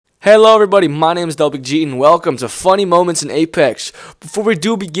Hello everybody, my name is Doublebigg and welcome to Funny Moments in Apex. Before we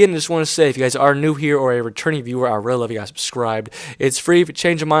do begin, I just want to say if you guys are new here or a returning viewer, I really love you guys subscribed. It's free. If you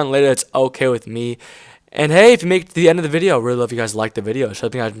change your mind later, it's okay with me. And hey, if you make it to the end of the video, I really love you guys like the video. So I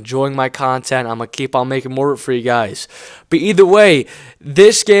think I'm enjoying my content. I'm going to keep on making more for you guys. But either way,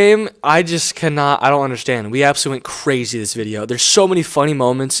 this game, I don't understand. We absolutely went crazy this video. There's so many funny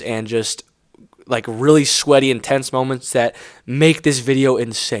moments and just like really sweaty, intense moments that make this video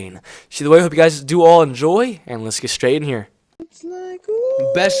insane. So the way, I hope you guys do all enjoy, and let's get straight in here. It's like,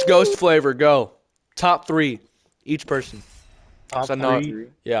 Best ghost flavor, go. Top 3, each person. top So no, three.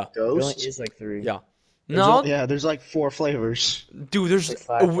 yeah, There only Ghost? is like 3. yeah. No. No, There's like 4 flavors. dude, there's Like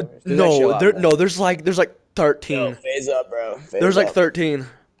 5 flavors. There's actually a no, lot there more. no, there's like 13. Yo, phase up, bro. Phase There's like up. 13.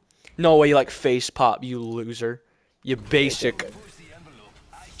 No way, you like face pop, you loser. You basic.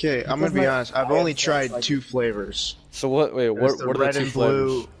 Okay, I'm gonna be honest. I've only tried 2 flavors. So what? Wait, There's what? the What are red the 2 and blue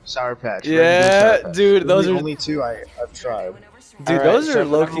flavors? Sour Patch. Yeah, red and blue Sour Patch. dude, those the are only 2 I've tried. dude. Alright, Those so are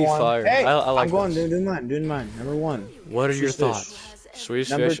low number key one- fire. Hey, I like I'm going those. doing mine. Number 1. What are your Swedish fish. thoughts? Swedish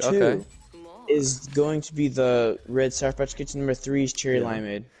Number fish. 2 Okay. is going to be the red Sour Patch Kids. Number 3 is cherry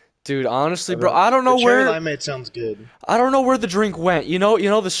limeade. Dude, honestly, bro, I don't know The cherry where limeade sounds good. I don't know where the drink went. You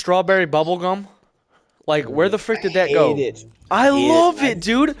know the strawberry bubble gum? Like where the frick did that go? Hate it. I Hate love it. it,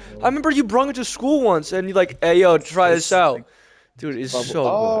 dude. I remember you brung it to school once and you like, "Hey yo, try this out." Dude, it's so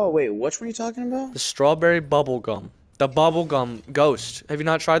Oh good. wait, which one are you talking about? The strawberry bubble gum. The bubble gum ghost. Have you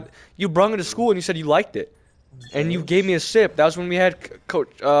not tried? You brung it to school and you said you liked it. And you gave me a sip. That was when we had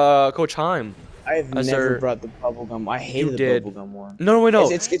Coach Heim. I've As never there- brought the bubblegum. I hated the did. bubblegum one. No, wait, no.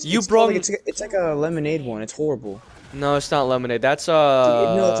 It's You it's brung like, it's like a lemonade one. It's horrible. No, it's not lemonade. That's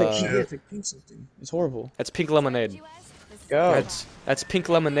No, it's like it's like pink something. It's horrible. that's pink lemonade. Go. That's pink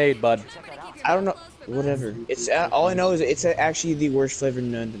lemonade, bud. I don't know. Whatever. It's all I know is it's actually the worst flavor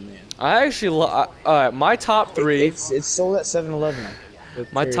known to man. I actually my top 3. It's sold at 7-Eleven.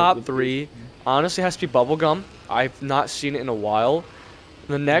 My top 3 honestly has to be bubblegum. I've not seen it in a while.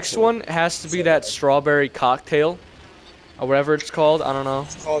 The next one has to be that strawberry cocktail, or whatever it's called. I don't know.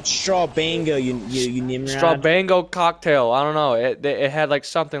 It's called Straw Bango. You Nimrod. Strawbango cocktail. I don't know. It had like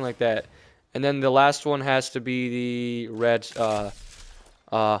something like that. And then the last one has to be the red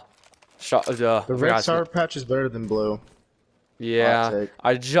The red Sour Patch is better than blue. Yeah, Hot take.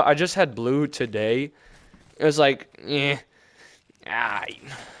 I just had blue today. It was like, ah.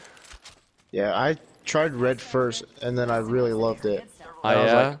 Yeah, I tried red first, and then I really loved it. And I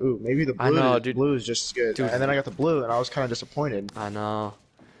was Yeah? like, ooh, maybe the I blue, know, dude. blue is just as good. Dude. And then I got the blue, and I was kind of disappointed. I know.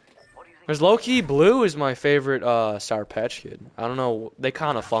 Because low-key, blue is my favorite Sour Patch Kid. I don't know. They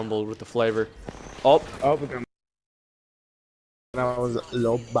kind of fumbled with the flavor. Oh. Oh, we got- And I was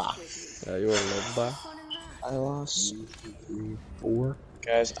Loba. Yeah, you were a little bit. I lost. 3, 4.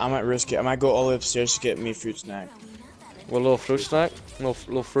 Guys, I might risk it. I might go all the way upstairs to get me a fruit snack. What, a little fruit snack?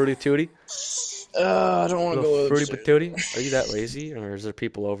 Little fruity tooty? I don't want to Little go fruity upstairs. patootie? Are you that lazy? Or is there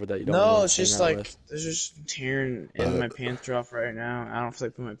people over that you don't No, wanna it's hang just out like with? there's just tearing and my pants are off right now. I don't feel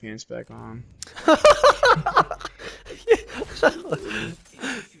like putting my pants back on.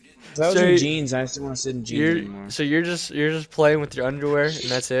 That was So in jeans. I just didn't want to sit in jeans anymore. So you're just playing with your underwear and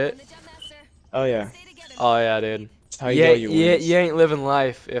that's it? Oh yeah. Oh yeah, dude. That's how you Yeah, know you yeah, win. you ain't living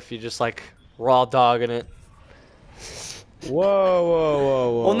life if you just like raw dogging it. Whoa, whoa,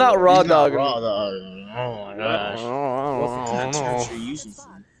 whoa, whoa. Well, not raw He's not dogging. raw, though. Oh my gosh. What kind of terms are you using?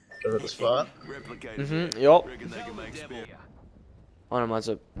 Go to the spot. Yup. One of mine's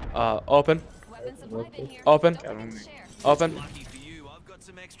open. Open. Open.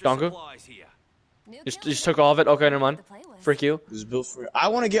 Donku. Just took all of it. Okay, never mind. Freak you. This is built for. I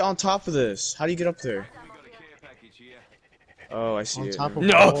want to get on top of this. How do you get up there? Oh, I see On it. top of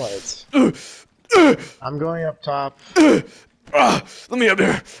No. what? I'm going up top. Let me up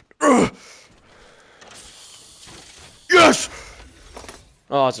there. Yes.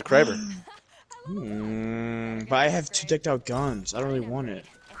 Oh, it's a Kraber. But I have 2 decked out guns. I don't really want it.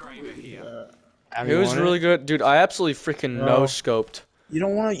 It was really good, dude. I absolutely freaking no scoped. You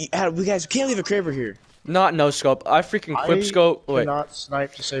don't want to. We guys can't leave a Kraber here. Not no scope. I freaking I quick scope. Wait, cannot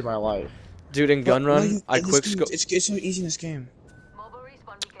snipe to save my life. dude, in gun run, I quick scope. It's so easy in this game.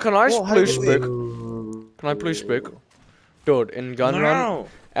 Can I Whoa, how do please you- speak? Can I please speak? Dude, in gun run, No.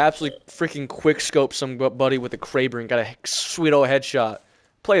 absolutely freaking quick scope somebody with a Kraber and got a sweet old headshot.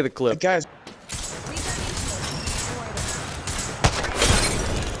 Play the clip. Guys,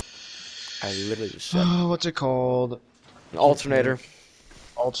 I literally just said What's it called? an alternator.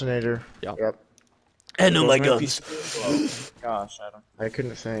 Alternator. Yeah. Yep. Oh, And no my Those might be- guns. Gosh, Adam. I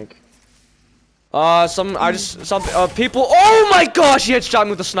couldn't think. People. Oh my gosh, he had shot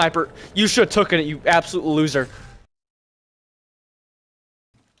me with a sniper. You should have taken it, you absolute loser.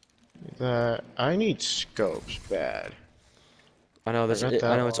 I need scopes bad. I know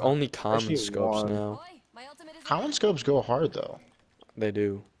I know it's only common Especially scopes one. now. Common scopes go hard though. They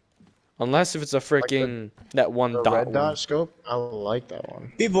do. Unless if it's a freaking that one The dot red one. dot scope, I like that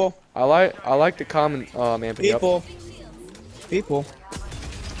one. People. I like the common man. People. People.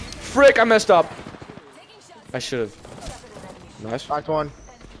 Frick, I messed up. I should have. Nice. Knocked one.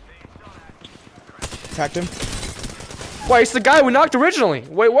 Cracked him. Wait, it's the guy we knocked originally.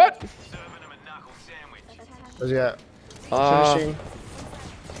 Wait, what? Where's he at? Uh, Finishing.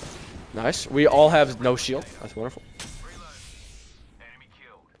 Nice. We all have no shield. That's wonderful.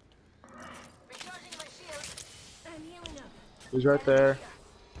 He's right there.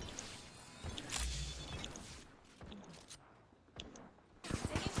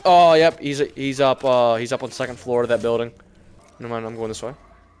 Oh, yep. He's up on the second floor of that building. Never mind. I'm going this way.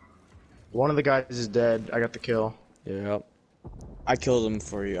 One of the guys is dead. I got the kill. Yep. I killed him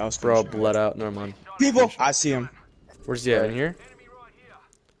for you. I was Bro, finishing bled out. Never mind. People. I see him. Where's he at? In here?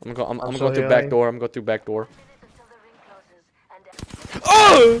 I'm gonna go still through back healing. door. I'm gonna go through back door.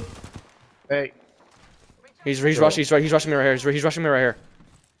 Oh! Hey. He's rushing. He's rushing me right here. He's rushing me right here.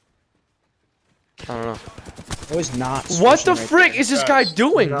 I don't know. I was not. What the switching right frick there. is this guy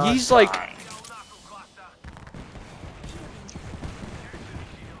doing? Not He's like.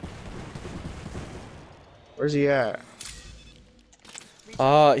 Where's he at?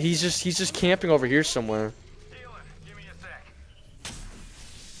 He's just camping over here somewhere.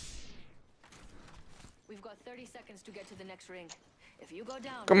 We've got 30 seconds to get to the next ring. If you go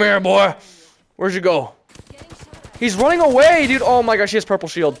down, Come here, boy. Where'd you go? He's running away, dude. Oh my gosh, he has purple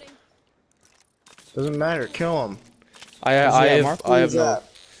shield. Doesn't matter. Kill him. I have no.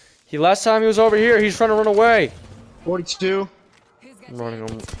 Last time he was over here, he's trying to run away. 42. I'm running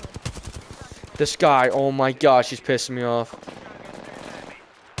him. This guy, oh my gosh, he's pissing me off.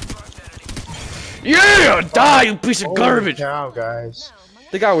 Yeah, die, you piece of garbage. Cow, guys.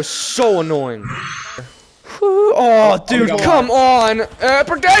 The guy was so annoying. Oh, dude, come on.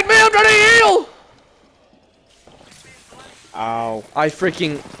 Protect me, I'm trying to heal. Ow. I'm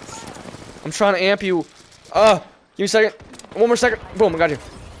trying to amp you. Give me a second. One more second. Boom, I got you.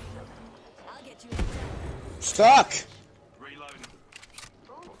 Stuck.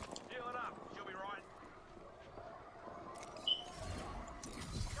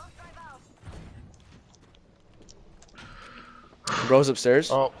 Bro's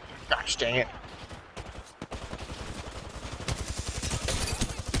upstairs. Oh, gosh dang it.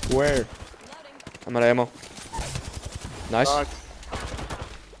 Where? I'm out of ammo. Nice. I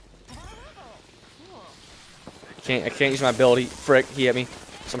can't use my ability. Frick, he hit me.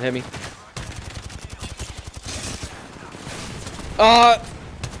 Someone hit me.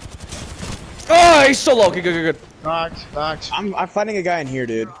 Oh, he's so low. Okay, good. Knocked. I'm fighting a guy in here,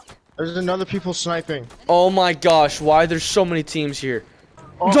 dude. There's another people sniping. Oh my gosh, why there's so many teams here?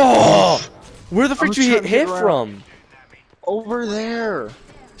 Oh. Oh, where the frick was did you trying to hit get from? Over there.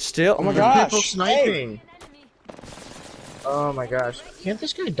 Still? Oh my gosh. People sniping. Oh my gosh. Can't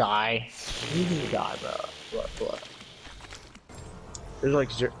this guy die? He can die, bro. What? There's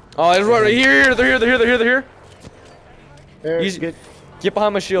like zero. Oh, he's right here. They're here. There, Easy. Get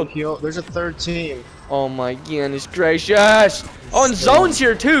behind my shield. heal. There's a third team. Oh my goodness gracious. Oh, and Zone's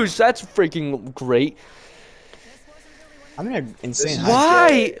here too, so that's freaking great. I'm in an insane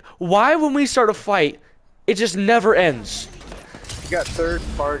Why when we start a fight, it just never ends? You got third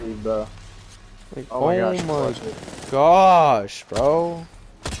party, bro. Like, Oh my gosh. gosh, bro.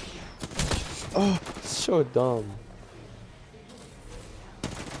 Oh, so dumb.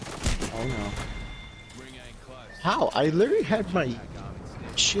 Oh no. How? I literally had my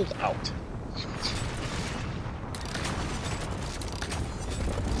shield out.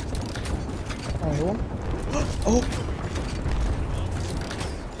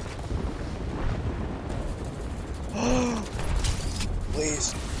 Oh.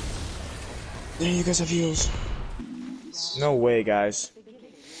 Please. There, you guys have heals. No way, guys.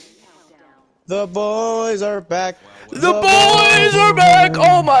 The boys are back. The boys are back!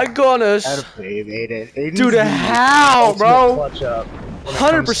 Oh my goodness! They made it. Dude, how, bro? Clutch up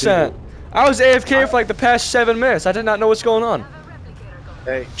 100%. I was AFK for like the past 7 minutes. I did not know what's going on.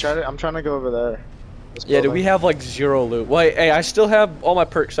 Hey, I'm trying to go over there. Yeah, dude, we have like 0 loot. Wait, hey, I still have all my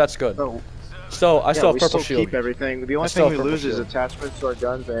perks. That's good. Oh, So I still have we purple still shield. keep everything. The only still thing we have purple lose is shield. attachments to our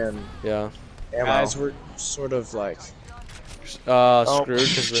guns and Yeah. ammo. Guys, we're sort of like. Screwed because we're in the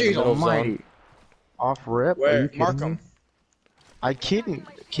jeez middle almighty. zone. Off rip? Are Where? you kidding Mark me? 'em. I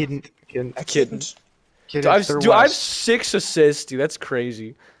couldn't Kidding. Kidding. Kidding. Dude, I They're have west. 6 assists, dude. That's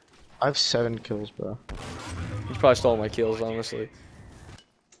crazy. I have 7 kills, bro. He's probably stole my kills, honestly.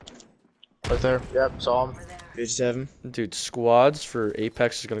 Right there. Yep, saw him. 57. Dude, squads for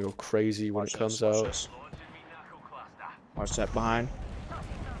Apex is gonna go crazy when it comes out. Watch that behind.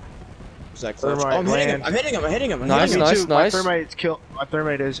 Is that close? Thermite, Oh, I'm hitting him. land. I'm hitting him. I'm hitting him. I'm Nice, hitting him. nice, nice. My thermite's kill. My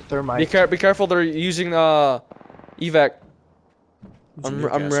thermite is thermite. Be careful, they're using evac. I'm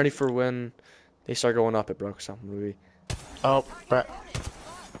Newcastle. ready for when they start going up. It broke something, movie. Oh, right.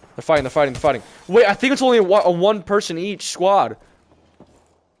 They're fighting. Wait, I think it's only a one person each squad.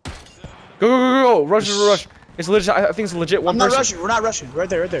 Go. Rush. It's legit. I think it's legit one I'm not person. rushing. We're not rushing. Right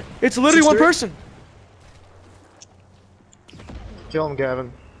there. It's literally one 6-3. person. Kill him,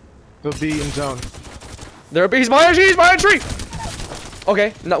 Gavin. Go B in zone. He's behind a tree. Okay,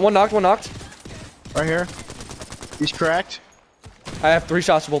 one knocked. Right here. He's cracked. I have 3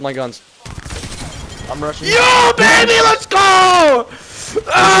 shots with both my guns. I'm rushing. Yo, baby, let's go!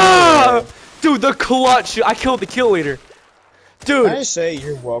 Ah! Dude, the clutch. I killed the kill leader. Dude, I say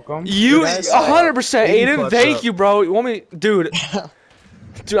you're welcome. you Did I say- 100%, Aiden. clutch Thank up. you, bro. You want me, dude?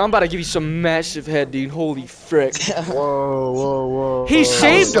 Dude, I'm about to give you some massive head, dude. Holy frick. Whoa. He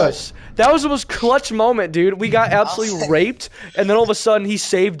saved us. That was the most clutch moment, dude. We got absolutely raped, and then all of a sudden he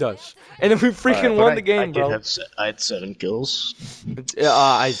saved us. And then we freaking won the game, bro. I had 7 kills.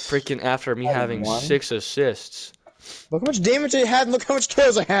 I freaking, after me I having won. 6 assists. Look how much damage I had and look how much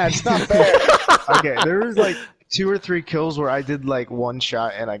kills I had. It's not fair. Okay, there was like 2 or 3 kills where I did like 1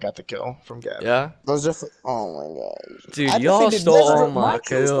 shot and I got the kill from Gavin. Yeah? Those are. Oh my god. Dude, I y'all defended stole Desert all my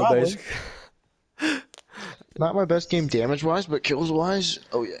kills, kills, probably. basically. Not my best game damage wise, but kills wise,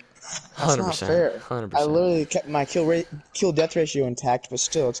 oh yeah. That's not 100%. fair. 100%. I literally kept my kill death ratio intact, but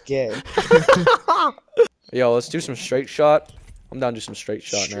still, it's gay. Yo, let's do some straight shot. I'm down to do some straight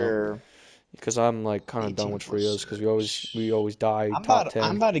shot now. Sure. Because I'm like kind of done with trios because we always die I'm top about, 10.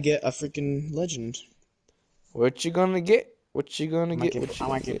 I'm about to get a freaking legend. What you gonna get? What you gonna I get? might What get, you I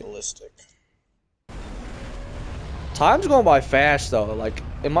gonna might get get? ballistic. Time's going by fast though. Like,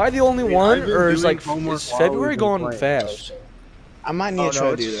 am I the only one, or is like is February going fast? I might need Oh to try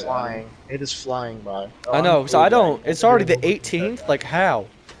no, to do it's that. flying. It is flying by. Oh, I know, I'm because I cool, don't. man. It's already the 18th. Like, how?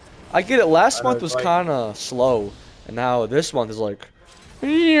 I get it. Last I know, month it's was like- kind of slow, and now this month is like.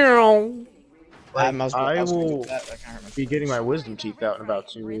 Dude, Like, was I gonna do will that, I can't remember. be getting my wisdom teeth out in about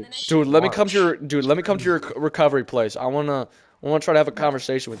 2 weeks. let me come to March. your recovery place. I wanna try to have a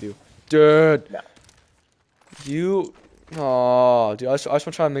conversation with you, dude. No. You, oh, dude, I just want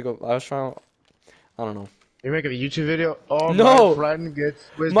to try to make a. I don't know. You make a YouTube video? Oh, No. my friend gets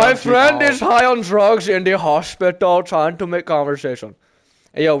wisdom My teeth friend out. is high on drugs in the hospital trying to make conversation.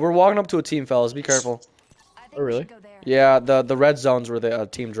 Hey, yo, we're walking up to a team, fellas. Be careful. I think Oh, really? we should go there. Yeah, the red zones where the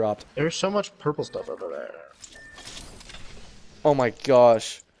team dropped. There's so much purple stuff over there. Oh my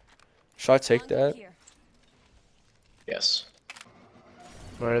gosh. Should I take On that? here. Yes.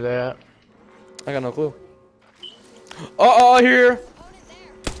 Where are they at? I got no clue. Oh, here. Opponent there.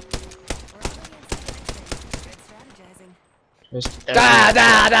 We're already inside the next ring. Good strategizing.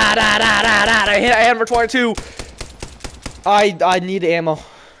 I hit ammo for 22. I need ammo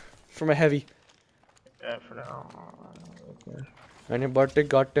for my heavy. Yeah, for now. Okay. Anybody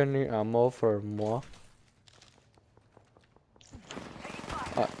got any ammo for more?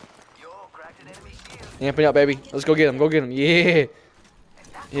 Amping up, baby. Let's go get him. Go get him. Yeah.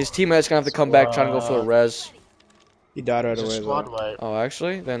 His teammate's gonna have to come back trying to go for the res. He died right It's a away. squad Though. wipe. Oh,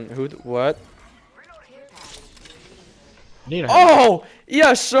 actually, then who? What? Need a Oh,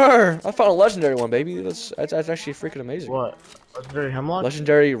 yes, sir. I found a legendary one, baby. That's actually freaking amazing. What? Legendary hemlock?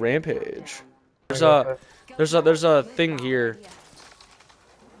 Legendary rampage. There's a thing here.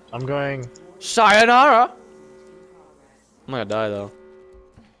 I'm going. Sayonara. I'm gonna die though.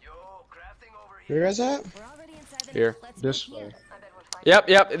 Where you guys at? We're already inside the Here. Let's This go here. way.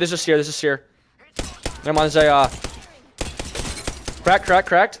 Yep. This is here. Never mind. There's a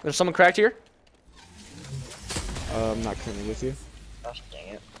cracked. There's someone cracked here. I'm not currently with you. Gosh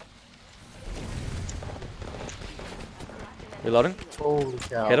dang it. Reloading. Holy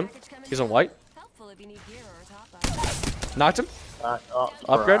cow. Hit him. He's on white. Helpful if you need gear or a top up. Knocked him. Oh,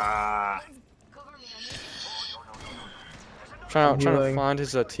 Upgrade. Cover me, homie. Trying to Healing. find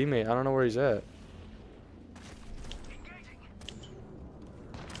his teammate. I don't know where he's at.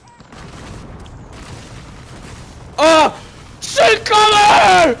 Oh! Sea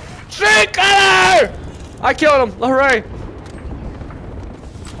color! Sea color! I killed him. Hooray!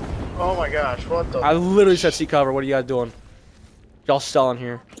 Oh my gosh, what the? I literally said sea cover. What are you guys doing? Y'all selling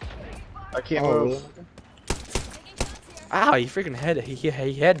here. I can't Oh, move. really? Ow, he freaking he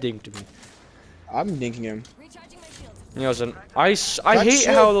head dinked me. I'm dinking him. You know, I hate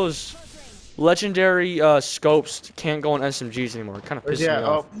how those legendary scopes can't go on SMGs anymore. It kind of pisses me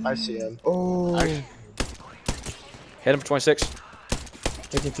off. Oh, I see him. Oh. Hit him for 26.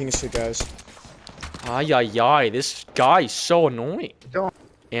 Taking things to guys. Ay, ay, ay. This guy is so annoying. Don't.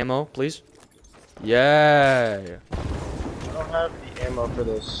 Ammo, please. Yeah. I don't have the ammo for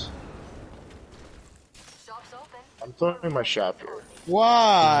this. I'm throwing my shop here.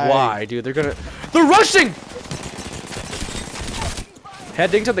 Why? Why, dude? They're rushing! Head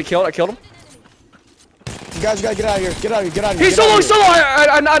dinked him, they killed. I killed him. You guys gotta get out of here. Get out of here. Get out of here. He's get out solo,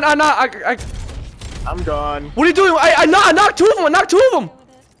 of here. I'm gone. What are you doing? I knocked two of them. I knocked two of them.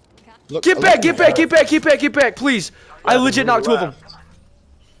 Look, Get back, please. I legit knocked two of them.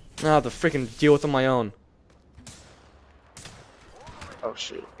 I have to freaking deal with them on my own. Oh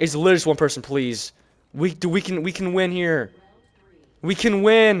shoot. It's literally just one person, please. We can win here. We can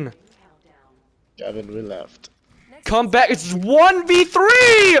win. Gavin, we left. Come back. It's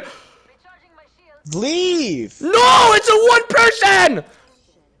 1v3. Leave. No, it's a one person.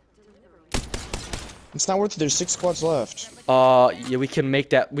 It's not worth it. There's 6 squads left. Yeah, we can make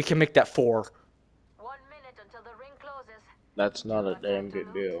that 4. 1 minute until the ring closes. That's not a damn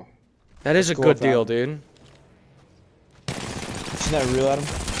good deal. That is a Cool, good fam. deal, dude. Isn't that real, Adam?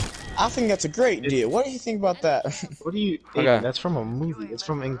 I think that's a great deal. What do you think about that? What do you? Okay. Aiden, that's from a movie. It's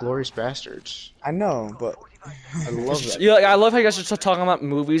from Inglourious Bastards. I know, but I love that. Yeah, I love how you guys are just talking about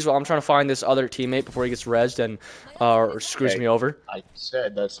movies while I'm trying to find this other teammate before he gets rezzed and screws Hey. me over. I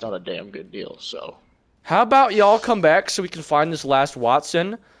said that's not a damn good deal. So. How about y'all come back so we can find this last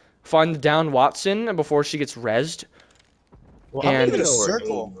Watson, find the down Watson before she gets rezzed? Well, And- I'm Leave it a gonna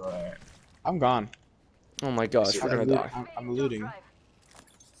circle. I'm gone. Oh my gosh, we're gonna die. I'm looting.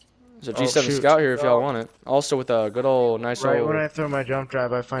 There's a Oh, G7 shoot. Scout here if y'all want it. Also with a good old nice Right old. when I throw my jump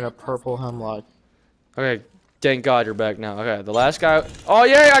drive, I find a purple hemlock. Okay, thank God you're back now. Okay, the last guy. Oh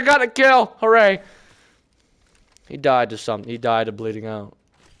yeah, I got a kill! Hooray! He died to something. He died of bleeding out.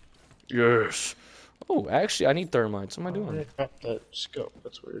 Yes. Oh, actually, I need thermites. What am I doing? That scope.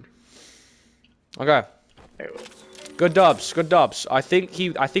 That's weird. Okay. Anyway. Good dubs. Good dubs. I think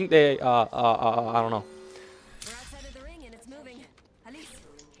they. I don't know. We're outside of the ring and it's moving. Alice.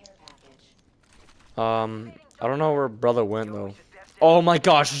 I don't know where brother went though. Oh my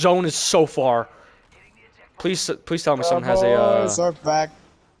gosh, zone is so far. Please tell me someone has a. boys are back.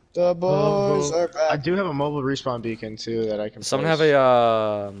 The boys are I back. do have a mobile respawn beacon too that I can. Someone place. have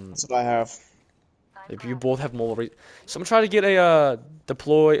a. That's what I have. If you both have mobile. Someone try to get a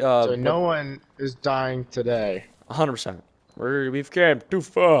deploy. So no one is dying today. 100%. We've came too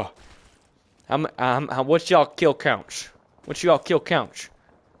far. What's y'all kill counts? What's y'all kill counts?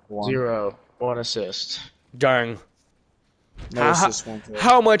 1. 0. 1 assist. Dang. No assist, 1 kill.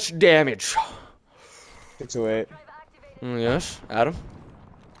 How much damage? 608. Yes, Adam.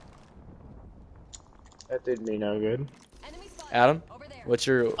 That did me no good. Enemy spotted. Adam, Over there. what's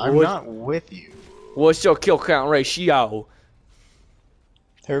your I'm not with you. what's your kill count ratio?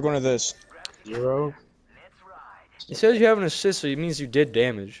 Hey, we're going to this. 0. It says you have an assist, so it means you did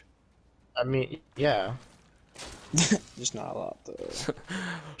damage. I mean, yeah. Just not a lot, though.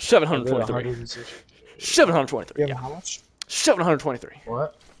 723. 160. 723. You have Yeah. how much? 723.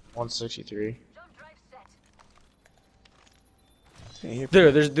 What? 163. Jump drive set. Hey, here,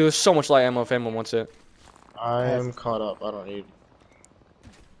 Dude, there's so much light ammo if anyone wants it. I am caught up. I don't need.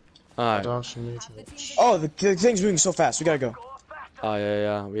 I Alright. don't need Half the team much. Oh, the thing's moving so fast. We gotta go. Oh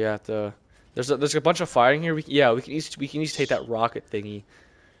yeah. We have to. There's a bunch of fighting here. We can each take that rocket thingy.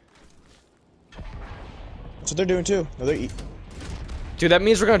 That's what they're doing too. No, they're Dude, that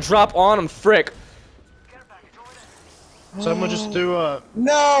means we're gonna drop on them. Frick. Someone just threw a.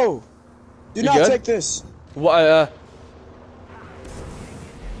 No! Do You not good? take this. What?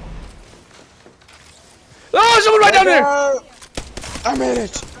 Oh, someone right down there! I made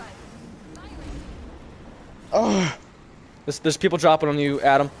it. Oh, There's people dropping on you,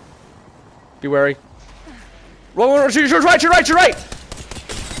 Adam. Be wary. Roll, to your right, your right!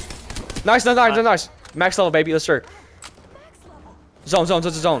 Nice. Max level, baby, let's start.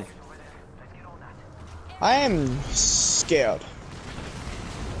 Zone. I am scared.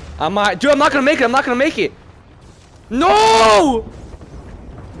 Dude, I'm not gonna make it. No!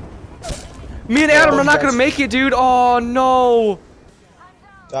 Me and Adam are not gonna make it, dude. Oh no.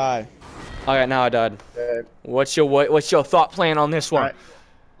 Die. Okay, now I died. What's your thought plan on this one?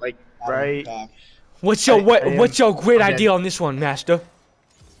 Right. Die. What's your I am- great I'm idea dead. on this one, Master?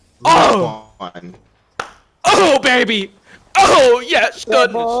 Oh! Oh, Oh, baby! Oh, yes, The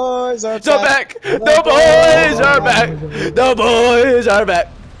goodness! boys are The back! The boys are back! The boys are back!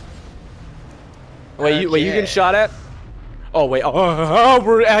 Wait, you getting shot at? Oh, wait. Oh,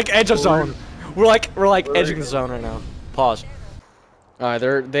 we're at edge of zone. We're like edging the zone right now. Pause. Alright,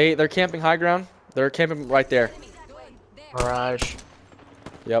 they're camping high ground. They're camping right there. Mirage.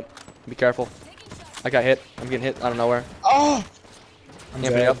 Yep. Be careful. I got hit. I'm getting hit out of nowhere. Oh!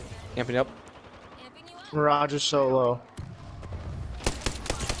 Amping up. Amping up. Mirage is so low.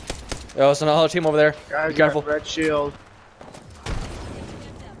 Oh, it's another team over there. Guys, Be careful. red shield.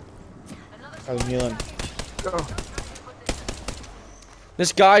 I'm healing. Go.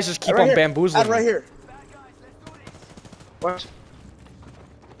 This guy's just keep Right on here. bamboozling. Right here. What?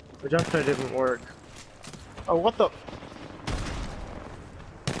 The jump pad didn't work. Oh, what the?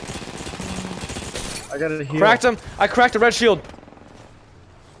 I gotta heal. Cracked him. I cracked a red shield.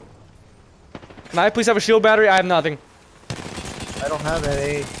 Can I please have a shield battery? I have nothing. I don't have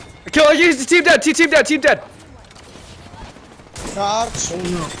any. Kill. He's team dead. Team dead. Team dead. Knocked. Oh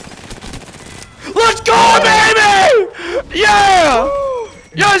no. Let's go, baby! Yeah!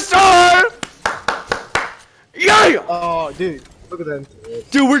 Yes, sir! Yeah! Oh, dude, look at them.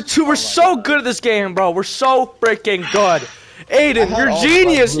 Dude, we're so good at this game, bro. We're so freaking good. Aiden, you're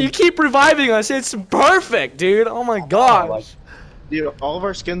genius. You keep reviving us. It's perfect, dude. Oh my gosh. Dude, all of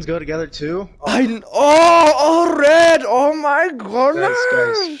our skins go together too. Oh, red. Oh my goodness.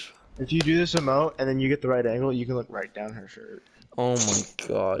 Guys, if you do this emote and then you get the right angle, you can look right down her shirt. Oh my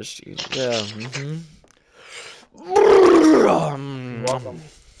gosh, dude. Yeah. Welcome.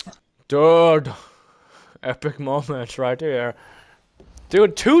 Dude. Epic moments right here.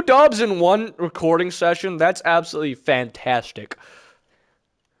 Dude, 2 dubs in 1 recording session. That's absolutely fantastic.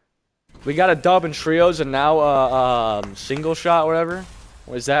 We got a dub in trios and now single shot, whatever.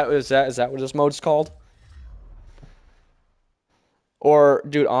 Is that what this mode's called? Or,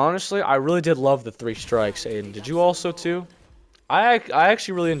 dude, honestly, I really did love the 3 strikes, Aiden. Did you also too? I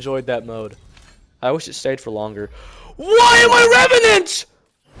actually really enjoyed that mode. I wish it stayed for longer. Why am I Revenant?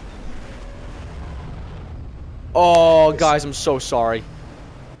 Oh, guys, I'm so sorry.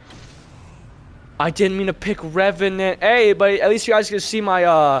 I didn't mean to pick Revenant. Hey, but at least you guys can see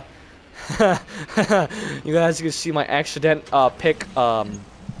my you guys can see my accident pick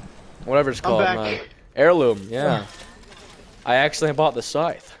whatever it's called, my heirloom. Yeah, I accidentally bought the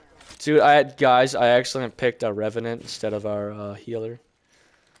scythe. Dude, I accidentally picked a Revenant instead of our healer.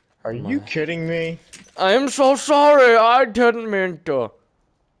 Are you kidding me? I am so sorry. I didn't mean to.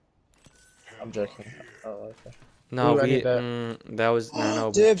 I'm joking. Oh, okay. No, Ooh, I we need that. that was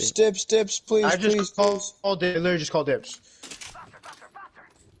no. Dips, please, I just please. called dibs. Literally just called dibs.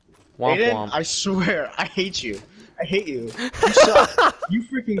 Womp Aiden, womp. I swear, I hate you. I hate you. You suck. You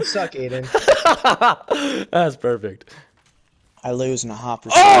freaking suck, Aiden. That's perfect. I lose in a hopper.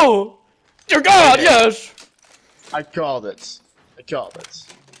 Oh! Dear God, yes! I called it. I called it.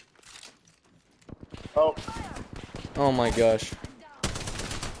 Oh. Oh my gosh.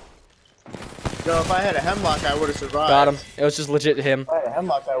 No, if I had a hemlock, I would have survived. Got him. It was just legit him. If I had a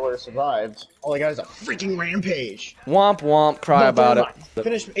hemlock, I would have survived. All I got is a freaking rampage. Womp womp, cry about it.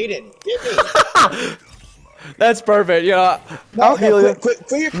 Finish, Aiden. Get me. That's perfect, yeah. I'll heal you. Quit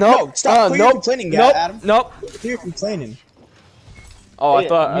Nope. stop. Quit your complaining, Nope. Adam. Nope. Quit your complaining. Oh, I Aiden,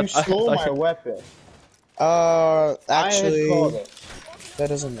 thought you stole I my weapon. Actually, I had called it. that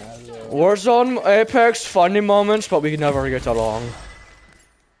doesn't matter. Warzone, Apex, funny moments, but we can never get along.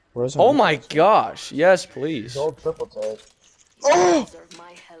 Oh my gosh, yes, please. Gold triple take. Oh!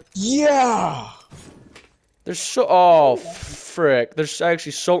 Yeah! There's so frick. There's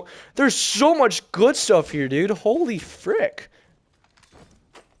actually there's so much good stuff here, dude. Holy frick.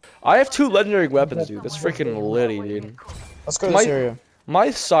 I have 2 legendary weapons, dude. That's freaking litty, dude. Let's go to this area.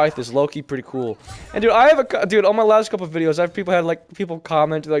 My scythe is low-key pretty cool. And dude, I have on my last couple of videos, people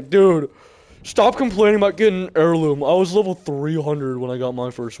comment like, dude, stop complaining about getting an heirloom. I was level 300 when I got my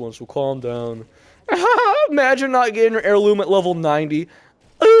first one, so calm down. Imagine not getting an heirloom at level 90.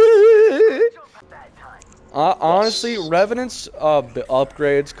 Honestly, Revenant's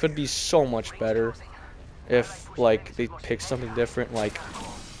upgrades could be so much better if like they pick something different, like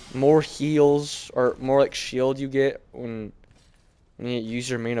more heals or more like shield you get when you use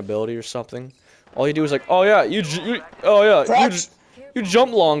your main ability or something. All you do is like, oh yeah, you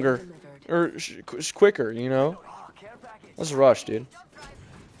jump longer or quicker, you know. Let's rush, dude.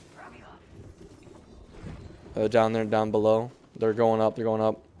 Down there, down below. They're going up. They're going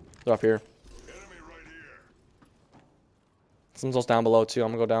up. They're up here. Someone's else down below too. I'm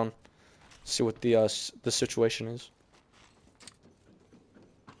gonna go down, see what the situation is.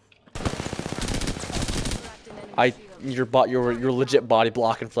 you're legit body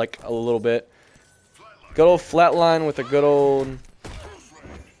blocking for like a little bit. Good old flatline with a good old.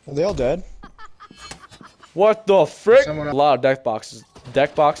 Are they all dead? What the frick? Someone A lot of death boxes.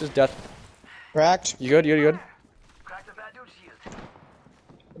 Death boxes. Death. Cracked? You good? You good?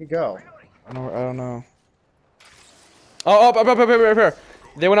 Where'd you go? I don't know. Oh, up here.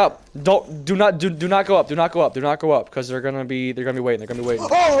 They went up. Do not go up. Do not go up. Do not go up, because they're gonna be waiting. They're gonna be waiting.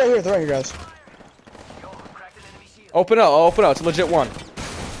 Oh, right here. They're right here, guys. Open up. Open up. It's a legit one.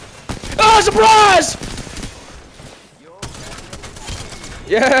 Oh, surprise!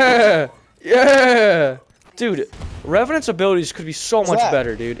 Yeah, yeah, dude. Revenant's abilities could be so much that?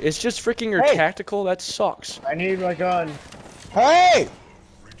 better, dude. It's just freaking your Hey. tactical. That sucks. I need my gun. Hey!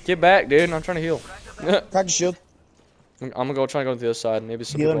 Get back, dude. I'm trying to heal. Crack the shield. I'm gonna try and go to the other side. Maybe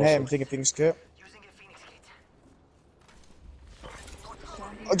some Healing. people Hey, also- I'm taking things good.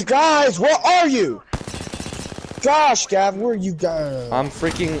 Oh, guys, where are you? Gosh, Gavin, where are you going? I'm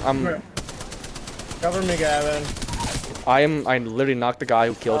freaking. Cover me, Gavin. I literally knocked the guy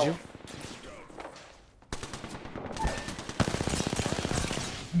who killed you.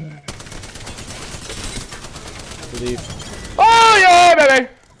 Oh yeah, baby!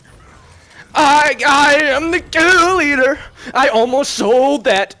 I am the kill leader. I almost sold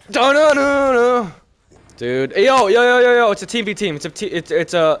that. Da -da -da -da. Dude, hey, yo! It's a team v team.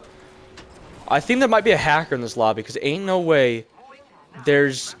 It's a. I think there might be a hacker in this lobby, because ain't no way.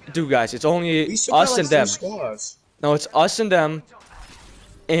 Dude, guys, it's only We still got, us like, and them. 3 squads. No, it's us and them,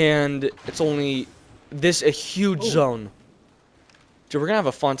 and it's only a huge zone. Dude, we're gonna have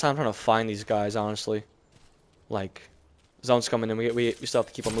a fun time trying to find these guys, honestly. Like, zone's coming in. We still have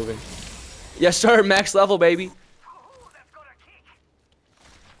to keep on moving. Yes, sir. Max level, baby.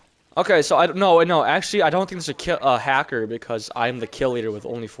 Okay, so no. Actually, I don't think there's a hacker, because I'm the kill leader with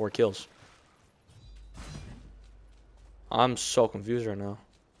only 4 kills. I'm so confused right now.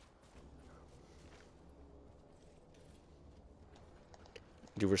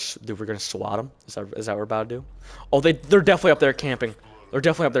 Dude, we're gonna swat them. Is that what we're about to do? Oh, they're definitely up there camping. They're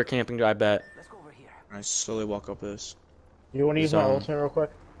definitely up there camping, dude, I bet. I slowly walk up this. You want to use my Zone. ultimate real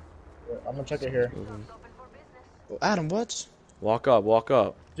quick? Yeah, I'm gonna check it here. Oh, Adam, what? Walk up, walk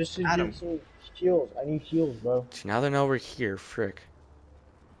up. Just to Adam. do some heals. I need heals, bro. See, now they know we're here. Frick.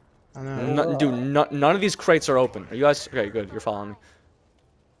 I know. Dude, none of these crates are open. Are you guys okay? Good, you're following me.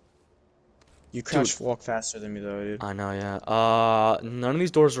 You crouch walk faster than me, though, dude. I know, yeah. None of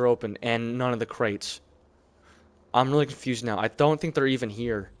these doors are open, and none of the crates. I'm really confused now. I don't think they're even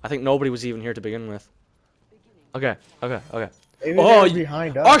here. I think nobody was even here to begin with. Okay. Maybe Oh, they're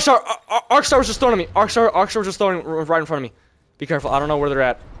behind us. Arcstar was just throwing at me. Arcstar was just throwing right in front of me. Be careful. I don't know where they're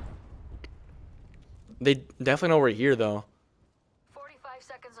at. They definitely know we're here, though. 45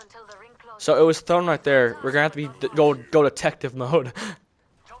 seconds until the ring closes. So it was thrown right there. We're gonna have to go detective mode.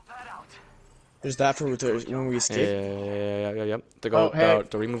 There's that for when we escape. Yeah. To go hey.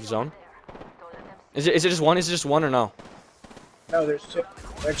 to remove zone. Is it just one? Is it just one or no? No, there's 2.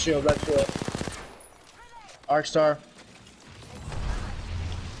 Red shield, red shield. Arcstar.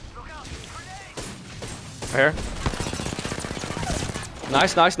 Here.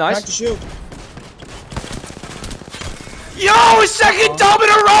 Nice. Crack the shield. Yo, second dub in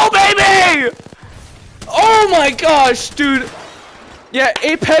a row, baby! Oh my gosh, dude. Yeah,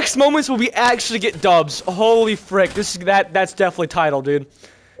 Apex moments will be actually get dubs. Holy frick, that's definitely title, dude.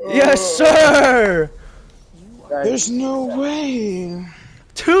 Yes, sir. There's no way.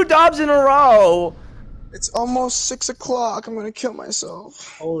 2 dubs in a row. It's almost 6 o'clock. I'm gonna kill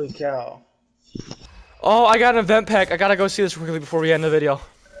myself. Holy cow. Oh, I got an event pack. I gotta go see this quickly before we end the video.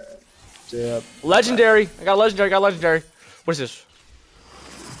 Yep. Legendary. I got legendary. What is this?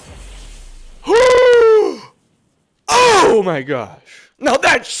 Oh my gosh. Now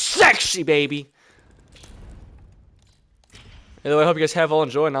that's sexy, baby. Anyway, I hope you guys have all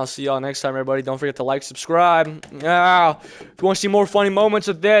enjoyed, and I'll see y'all next time, everybody. Don't forget to like, subscribe. Yeah. If you want to see more funny moments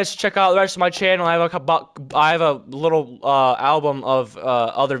of this, check out the rest of my channel. I have a little album of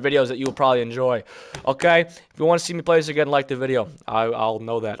other videos that you will probably enjoy. Okay? If you want to see me play this again, like the video. I'll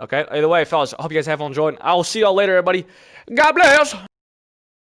know that. Okay? Either way, fellas, I hope you guys have all enjoyed. I'll see y'all later, everybody. God bless.